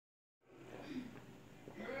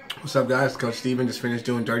What's up, guys? Coach Steven just finished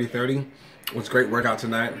doing Dirty 30. It was a great workout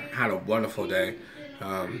tonight. Had a wonderful day.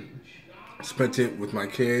 Spent it with my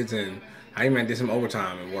kids, and I even did some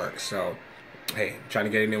overtime at work. So, hey, trying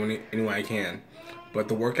to get it in any way I can. But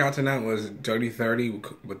the workout tonight was Dirty 30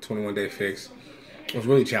 with 21 Day Fix. It was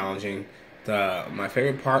really challenging. My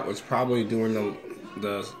favorite part was probably doing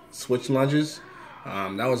the switch lunges.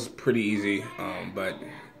 That was pretty easy, but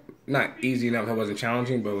not easy enough that it wasn't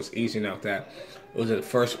challenging, but it was easy enough that it was the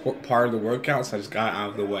first part of the workout, so I just got out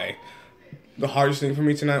of the way. The hardest thing for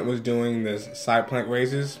me tonight was doing the side plank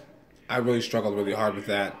raises. I really struggled really hard with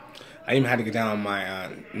that. I even had to get down on my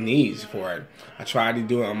knees for it. I tried to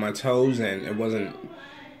do it on my toes, and it wasn't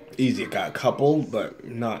easy. It got a couple, but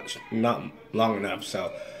not long enough.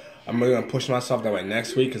 So I'm really going to push myself that way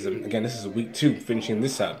next week, because, again, this is week 2, finishing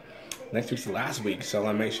this up. Next week's the last week, so I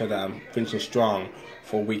want to make sure that I'm finishing strong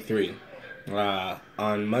for week 3.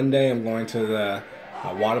 On Monday, I'm going to the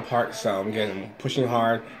water park, so I'm pushing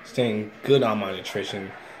hard, staying good on my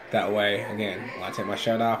nutrition. That way, again, when I take my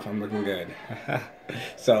shirt off, I'm looking good.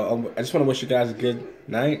 So I just want to wish you guys a good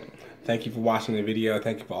night. Thank you for watching the video.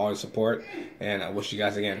 Thank you for all the support. And I wish you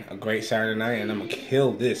guys, again, a great Saturday night. And I'm going to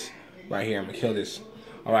kill this right here. I'm going to kill this.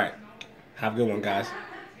 All right. Have a good one, guys.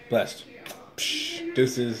 Blessed.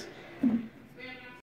 Deuces.